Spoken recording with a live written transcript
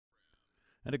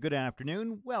And a good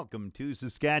afternoon. Welcome to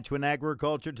Saskatchewan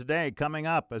Agriculture Today. Coming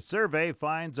up, a survey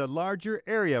finds a larger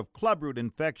area of clubroot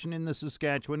infection in the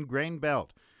Saskatchewan grain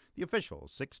belt. The official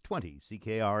 620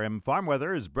 CKRM farm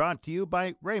weather is brought to you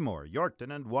by Raymore,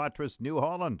 Yorkton, and Watrous, New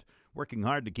Holland, working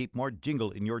hard to keep more jingle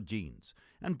in your jeans.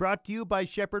 And brought to you by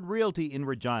Shepherd Realty in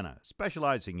Regina,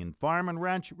 specializing in farm and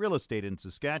ranch real estate in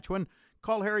Saskatchewan.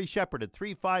 Call Harry Shepherd at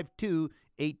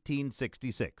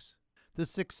 352-1866. The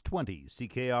 620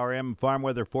 CKRM farm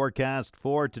weather forecast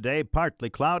for today: partly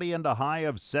cloudy and a high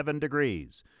of 7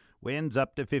 degrees. Winds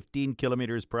up to 15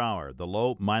 kilometers per hour. The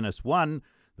low -1.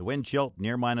 The wind chill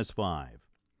near -5.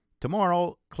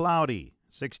 Tomorrow, cloudy.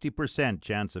 60%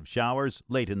 chance of showers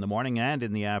late in the morning and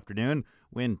in the afternoon.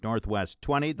 Wind northwest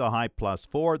 20. The high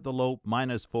 +4. The low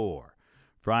 -4.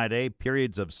 Friday,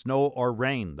 periods of snow or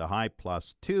rain. The high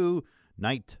 +2.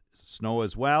 Night snow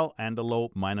as well and a low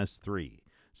 -3.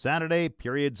 Saturday,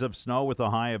 periods of snow with a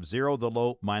high of 0, the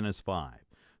low -5.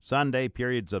 Sunday,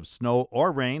 periods of snow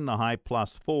or rain, the high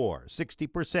 +4.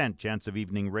 60% chance of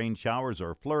evening rain showers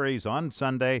or flurries on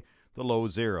Sunday, the low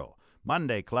 0.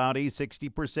 Monday, cloudy,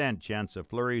 60% chance of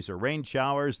flurries or rain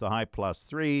showers, the high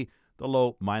 +3, the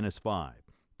low -5.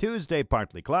 Tuesday,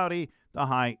 partly cloudy, the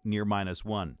high near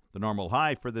 -1. The normal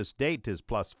high for this date is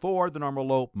 +4, the normal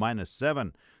low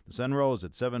 -7. The sun rose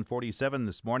at 7:47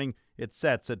 this morning. It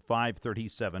sets at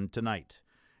 5:37 tonight.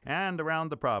 And around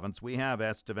the province, we have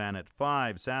Estevan at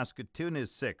 5, Saskatoon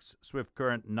is 6, Swift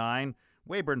Current 9,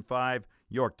 Weyburn 5,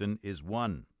 Yorkton is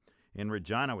 1. In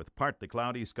Regina, with partly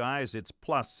cloudy skies, it's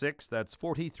 +6, that's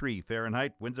 43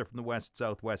 Fahrenheit. Winds are from the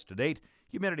west-southwest at 8.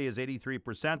 Humidity is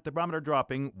 83%, the barometer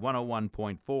dropping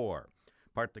 101.4.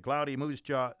 Partly cloudy, Moose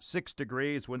Jaw 6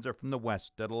 degrees. Winds are from the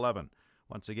west at 11.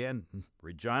 Once again,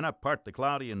 Regina, partly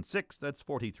cloudy and 6, that's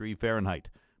 43 Fahrenheit.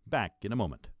 Back in a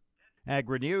moment.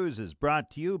 Agri-News is brought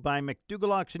to you by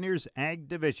McDougall Auctioneers Ag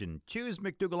Division. Choose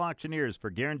McDougall Auctioneers for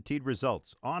guaranteed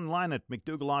results. Online at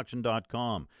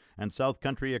mcdougallauction.com. And South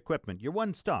Country Equipment, your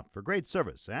one-stop for great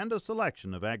service and a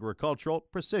selection of agricultural,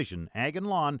 precision, ag and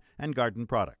lawn, and garden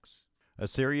products. A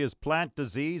serious plant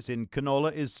disease in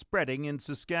canola is spreading in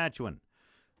Saskatchewan.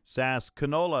 Sask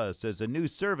Canola says a new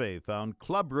survey found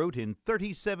clubroot in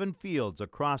 37 fields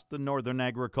across the northern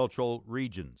agricultural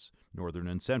regions, northern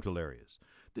and central areas.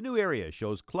 The new area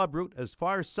shows clubroot as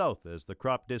far south as the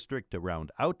crop district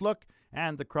around Outlook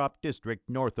and the crop district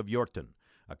north of Yorkton.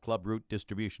 A clubroot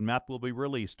distribution map will be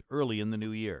released early in the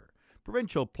new year.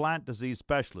 Provincial plant disease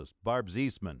specialist Barb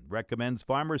Ziesman recommends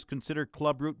farmers consider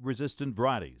clubroot-resistant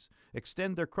varieties,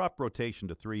 extend their crop rotation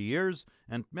to 3 years,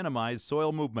 and minimize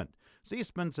soil movement.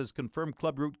 Ziesman says confirmed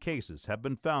clubroot cases have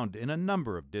been found in a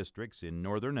number of districts in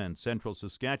northern and central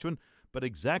Saskatchewan, but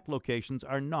exact locations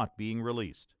are not being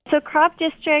released. So crop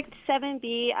district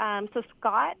 7B,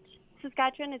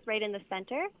 Saskatchewan is right in the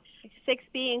center.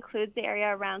 6B includes the area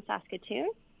around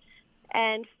Saskatoon,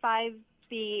 and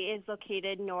 5B is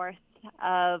located north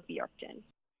of Yorkton.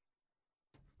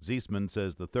 Ziesman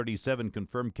says the 37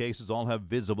 confirmed cases all have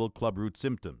visible clubroot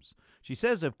symptoms. She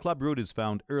says if clubroot is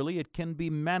found early, it can be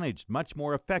managed much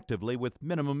more effectively with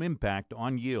minimum impact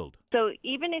on yield. So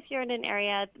even if you're in an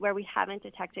area where we haven't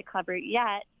detected clubroot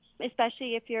yet,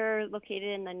 especially if you're located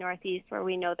in the northeast where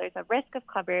we know there's a risk of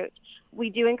clubroot, we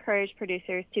do encourage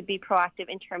producers to be proactive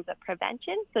in terms of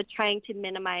prevention, so trying to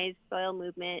minimize soil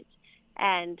movement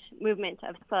and movement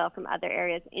of soil from other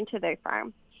areas into their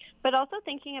farm. But also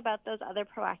thinking about those other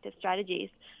proactive strategies,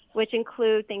 which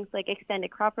include things like extended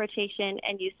crop rotation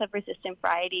and use of resistant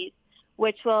varieties,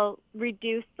 which will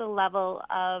reduce the level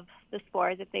of the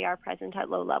spores if they are present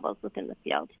at low levels within the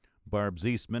field. Barb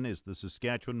Ziesman is the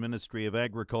Saskatchewan Ministry of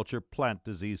Agriculture plant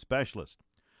disease specialist.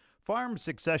 Farm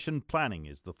succession planning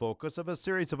is the focus of a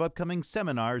series of upcoming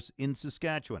seminars in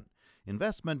Saskatchewan.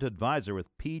 Investment advisor with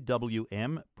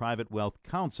PWM Private Wealth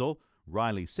Council,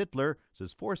 Riley Sittler,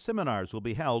 says 4 seminars will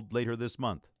be held later this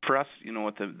month. For us,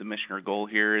 what the mission or goal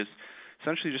here is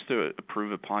essentially just to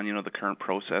improve upon, the current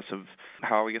process of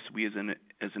how I guess we as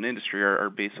an industry are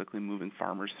basically moving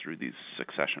farmers through these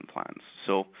succession plans.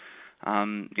 So,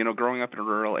 growing up in a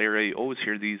rural area, you always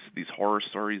hear these horror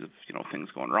stories of, things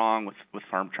going wrong with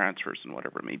farm transfers and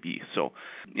whatever it may be. So,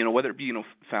 whether it be,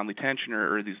 family tension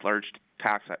or these large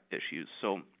tax issues.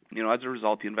 So, as a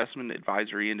result, the investment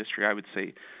advisory industry, I would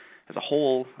say, as a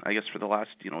whole, I guess for the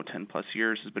last, 10 plus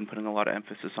years has been putting a lot of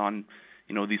emphasis on,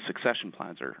 these succession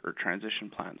plans or transition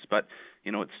plans. But,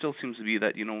 it still seems to be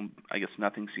that, I guess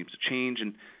nothing seems to change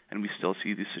and we still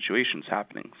see these situations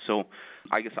happening. So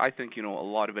I think, a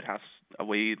lot of it has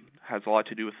a lot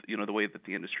to do with, the way that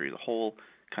the industry as a whole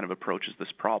kind of approaches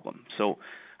this problem. So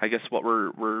I guess what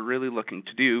we're really looking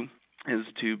to do is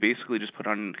to basically just put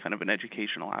on kind of an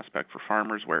educational aspect for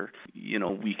farmers where,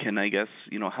 we can,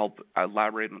 help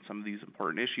elaborate on some of these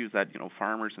important issues that,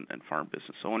 farmers and farm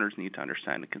business owners need to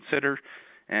understand and consider,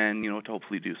 and, to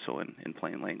hopefully do so in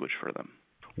plain language for them.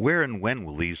 Where and when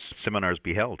will these seminars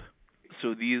be held?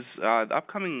 So these the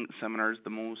upcoming seminars, the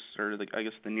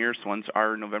nearest ones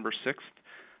are November 6th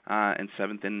and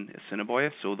 7th in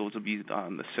Assiniboia. So those will be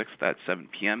on the 6th at 7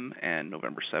 p.m. and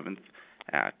November 7th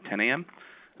at 10 a.m.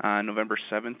 November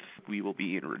 7th, we will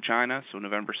be in Regina, so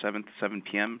November 7th, 7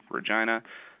 p.m., Regina,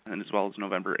 and as well as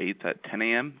November 8th at 10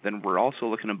 a.m. Then we're also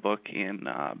looking to book in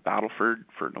Battleford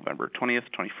for November 20th,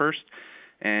 21st,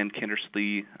 and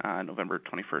Kindersley November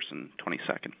 21st and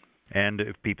 22nd. And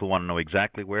if people want to know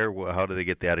exactly where, how do they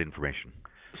get that information?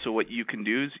 So what you can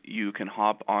do is you can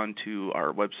hop onto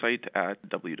our website at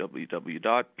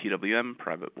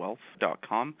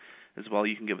www.pwmprivatewealth.com. As well,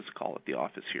 you can give us a call at the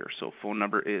office here. So phone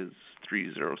number is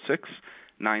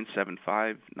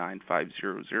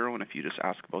 306-975-9500. And if you just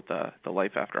ask about the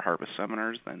Life After Harvest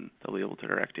seminars, then they'll be able to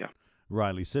direct you.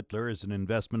 Riley Sittler is an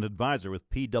investment advisor with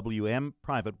PWM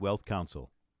Private Wealth Counsel.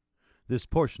 This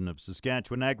portion of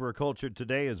Saskatchewan Agriculture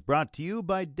Today is brought to you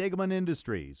by Degelman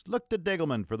Industries. Look to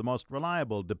Degelman for the most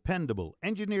reliable, dependable,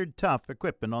 engineered tough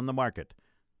equipment on the market.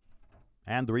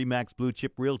 And the RE/MAX Blue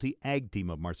Chip Realty Ag Team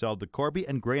of Marcel DeCorby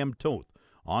and Graham Toth,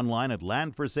 online at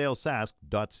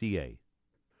landforsalesask.ca.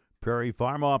 Prairie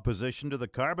Farm opposition to the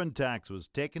carbon tax was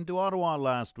taken to Ottawa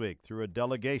last week through a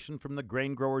delegation from the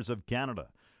Grain Growers of Canada.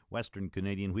 Western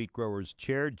Canadian Wheat Growers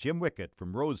Chair Jim Wickett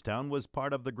from Rosetown was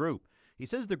part of the group. He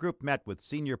says the group met with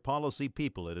senior policy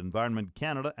people at Environment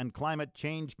Canada and Climate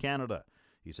Change Canada.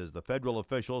 He says the federal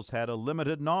officials had a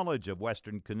limited knowledge of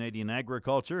Western Canadian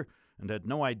agriculture and had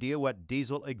no idea what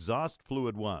diesel exhaust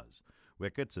fluid was.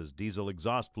 Wickett says diesel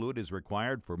exhaust fluid is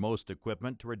required for most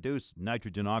equipment to reduce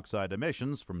nitrogen oxide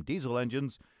emissions from diesel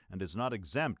engines and is not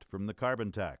exempt from the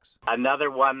carbon tax. Another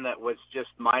one that was just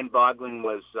mind-boggling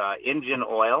was engine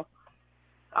oil.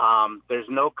 There's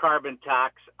no carbon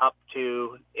tax up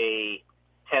to a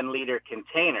 10-liter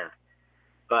container.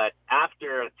 But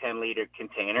after a 10-liter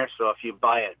container, so if you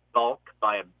buy it bulk,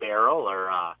 buy a barrel or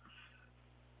a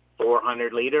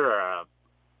 400-liter or a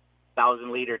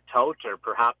 1,000-liter tote, or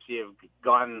perhaps you've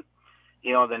gone,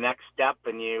 the next step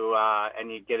and you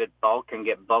get it bulk and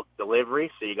get bulk delivery,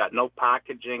 so you got no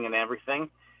packaging and everything,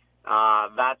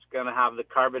 that's going to have the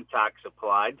carbon tax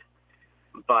applied.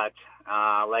 But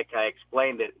like I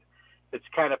explained, it's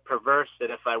kind of perverse that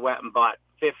if I went and bought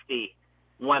 50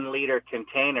 1-liter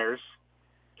containers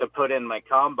to put in my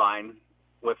combine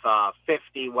with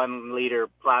 50 1-liter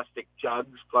plastic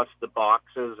jugs plus the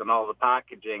boxes and all the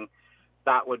packaging,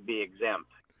 that would be exempt.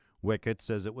 Wickett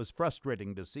says it was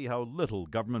frustrating to see how little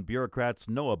government bureaucrats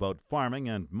know about farming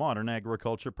and modern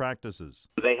agriculture practices.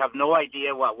 They have no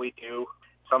idea what we do.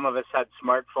 Some of us had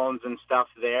smartphones and stuff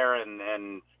there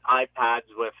and iPads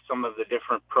with some of the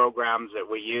different programs that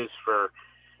we use for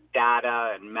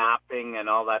data and mapping and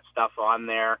all that stuff on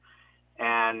there.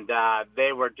 And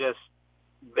they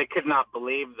could not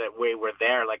believe that we were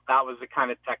there. Like, that was the kind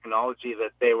of technology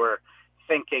that they were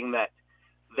thinking that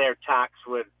their tax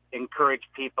would encourage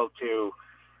people to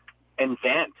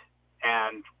invent.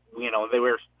 And,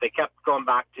 they kept going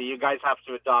back to, you guys have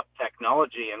to adopt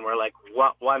technology. And we're like,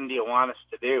 what one do you want us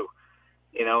to do?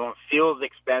 Fuel's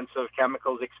expensive,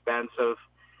 chemicals expensive.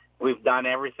 We've done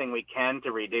everything we can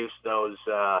to reduce those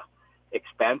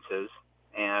expenses.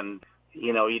 And,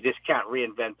 you just can't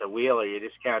reinvent the wheel, or you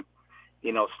just can't,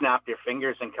 snap your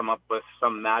fingers and come up with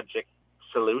some magic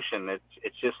solution.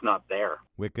 It's just not there.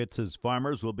 Wickett says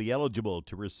farmers will be eligible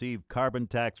to receive carbon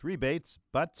tax rebates,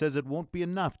 but says it won't be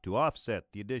enough to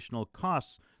offset the additional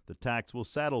costs the tax will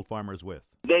saddle farmers with.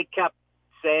 They kept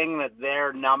saying that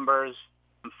their numbers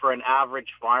for an average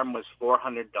farm was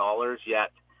 $400,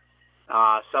 yet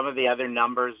some of the other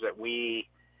numbers that we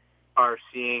are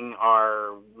seeing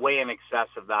are way in excess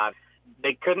of that.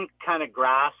 They couldn't kind of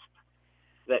grasp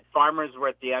that farmers were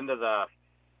at the end of the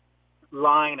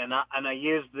line, and I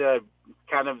used the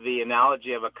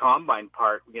analogy of a combine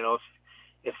part.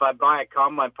 If I buy a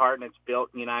combine part and it's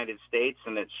built in the United States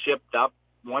and it's shipped up,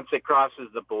 once it crosses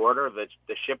the border,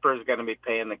 the shipper is going to be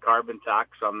paying the carbon tax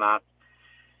on that,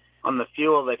 on the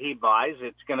fuel that he buys.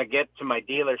 It's going to get to my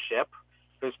dealership,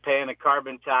 who's paying a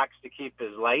carbon tax to keep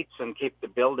his lights and keep the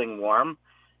building warm.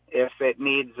 If it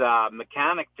needs a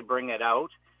mechanic to bring it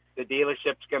out, the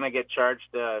dealership's going to get charged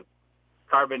the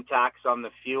carbon tax on the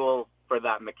fuel for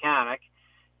that mechanic,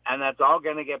 and that's all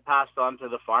going to get passed on to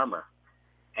the farmer.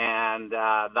 And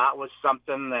that was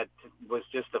something that was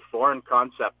just a foreign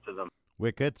concept to them.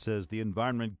 Wickett says the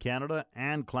Environment Canada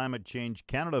and Climate Change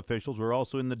Canada officials were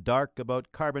also in the dark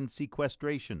about carbon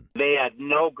sequestration. They had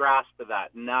no grasp of that.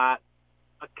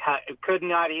 Could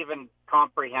not even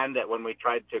comprehend it when we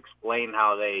tried to explain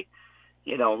how they,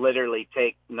 literally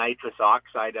take nitrous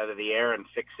oxide out of the air and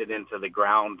fix it into the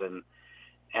ground. And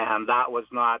that was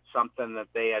not something that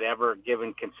they had ever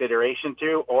given consideration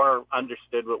to or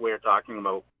understood what we were talking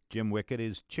about. Jim Wickett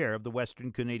is chair of the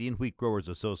Western Canadian Wheat Growers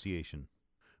Association.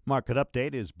 Market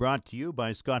Update is brought to you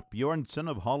by Scott Bjornson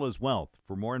of Hollis Wealth.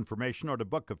 For more information or to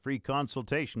book a free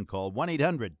consultation, call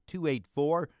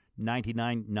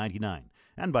 1-800-284-9999.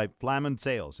 And by Flaman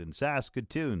Sales in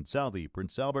Saskatoon, Southey,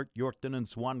 Prince Albert, Yorkton, and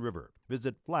Swan River.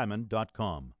 Visit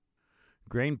flaman.com.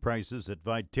 Grain prices at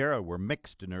Viterra were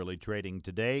mixed in early trading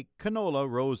today. Canola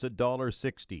rose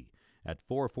 $1.60 at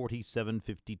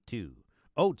 $447.52.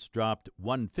 Oats dropped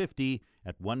 $1.50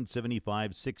 at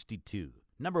 $175.62.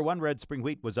 Number 1 red spring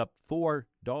wheat was up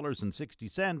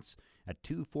 $4.60 at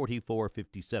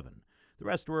 $244.57. The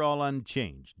rest were all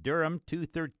unchanged. Durum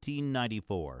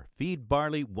 $213.94. Feed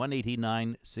barley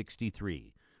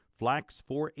 $189.63. Flax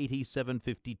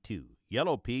 $487.52.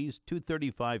 Yellow peas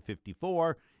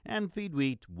 $235.54. And feed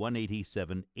wheat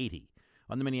 $187.80.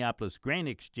 On the Minneapolis Grain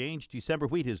Exchange, December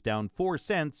wheat is down 4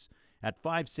 cents at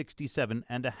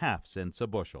 567.5 cents a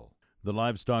bushel. The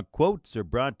livestock quotes are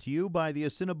brought to you by the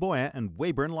Assiniboia and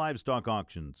Weyburn Livestock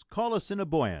Auctions. Call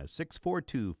Assiniboia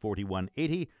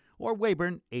 642-4180 or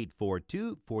Weyburn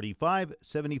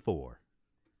 842-4574.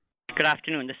 Good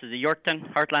afternoon. This is the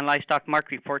Yorkton Heartland Livestock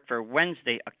Market Report for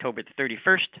Wednesday, October the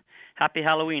 31st. Happy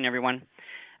Halloween, everyone.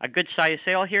 A good size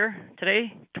sale here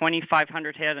today.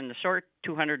 2,500 head in the sort,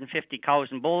 250 cows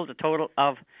and bulls, a total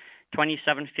of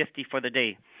 $27.50 for the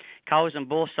day. Cows and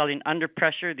bulls selling under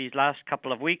pressure these last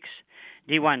couple of weeks.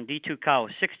 D1, D2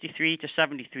 cows 63 to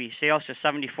 73, sales to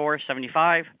 74,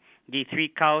 75.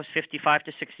 D3 cows 55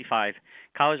 to 65.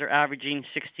 Cows are averaging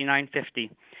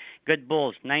 69.50. Good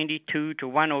bulls 92 to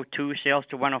 102, sales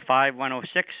to 105,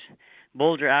 106.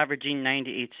 Bulls are averaging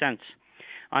 98 cents.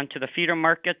 On to the feeder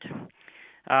market.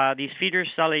 These feeders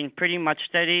selling pretty much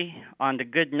steady on the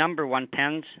good number 1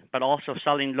 pens, but also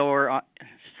selling lower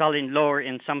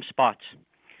in some spots.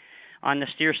 On the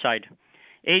steer side,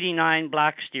 89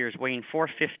 black steers weighing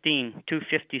 415,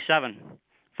 257.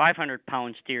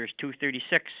 500-pound steers,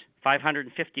 236.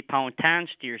 550-pound tan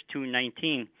steers,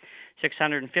 219.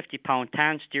 650-pound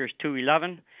tan steers,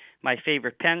 211. My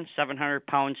favorite pen,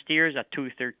 700-pound steers at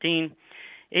 213.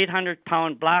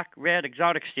 800-pound black, red,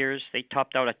 exotic steers, they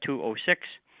topped out at 206.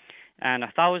 And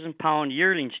 1,000-pound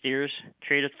yearling steers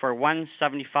traded for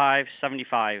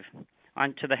 175.75.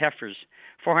 On to the heifers.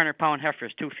 400-pound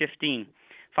heifers, 215.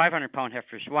 500-pound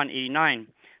heifers, 189.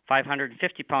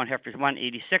 550-pound heifers,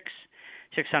 186.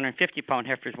 650-pound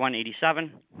heifers,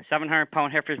 187.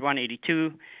 700-pound heifers,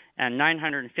 182. And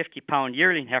 950-pound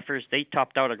yearling heifers, they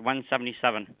topped out at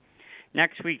 177.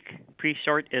 Next week,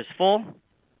 pre-sort is full,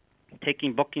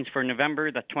 taking bookings for November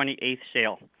the 28th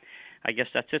sale. I guess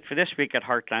that's it for this week at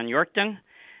Heartland Yorkton.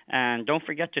 And don't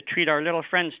forget to treat our little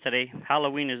friends today.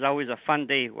 Halloween is always a fun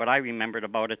day, what I remembered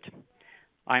about it.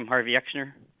 I'm Harvey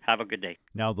Exner. Have a good day.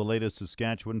 Now the latest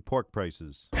Saskatchewan pork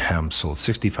prices. Ham sold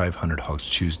 6,500 hogs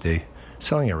Tuesday,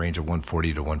 selling a range of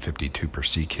 140 to 152 per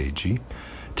CKG.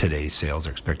 Today, sales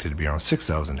are expected to be around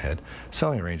 6,000 head,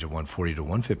 selling a range of 140 to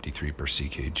 153 per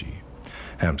CKG.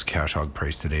 Ham's cash hog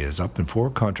price today is up and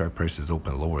forward contract prices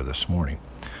opened lower this morning.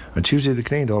 On Tuesday, the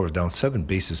Canadian dollar was down 7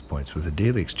 basis points with a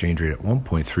daily exchange rate at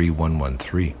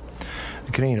 1.3113.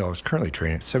 The Canadian dollar is currently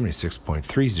trading at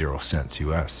 76.30 cents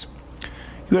US.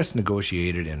 U.S.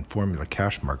 negotiated and formula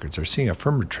cash markets are seeing a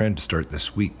firmer trend to start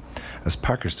this week, as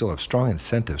packers still have strong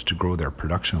incentives to grow their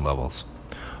production levels.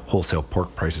 Wholesale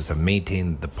pork prices have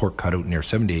maintained the pork cutout near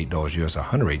 $78 US a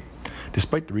hundredweight,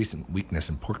 despite the recent weakness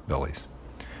in pork bellies.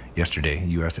 Yesterday,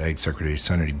 U.S. Ag Secretary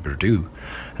Senator Perdue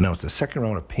announced a second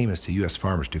round of payments to U.S.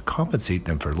 farmers to compensate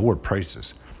them for lower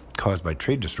prices caused by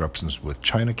trade disruptions with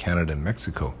China, Canada, and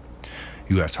Mexico.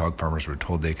 U.S. hog farmers were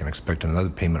told they can expect another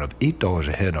payment of $8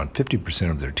 a head on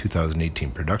 50% of their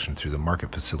 2018 production through the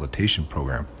Market Facilitation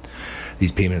Program.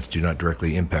 These payments do not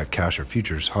directly impact cash or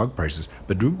futures hog prices,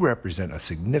 but do represent a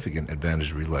significant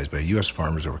advantage realized by U.S.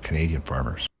 farmers over Canadian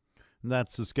farmers.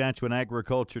 That's Saskatchewan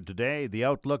agriculture today. The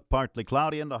outlook partly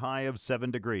cloudy and a high of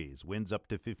 7 degrees. Winds up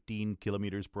to 15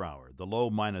 kilometers per hour. The low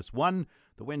 -1,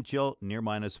 the wind chill near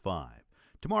 -5.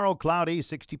 Tomorrow, cloudy,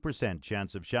 60%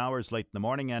 chance of showers late in the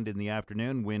morning and in the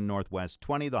afternoon. Wind northwest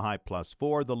 20, the high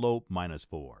 +4, the low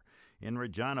 -4. In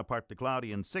Regina, partly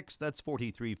cloudy and 6, that's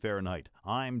 43 Fahrenheit.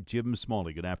 I'm Jim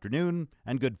Smalley. Good afternoon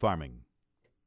and good farming.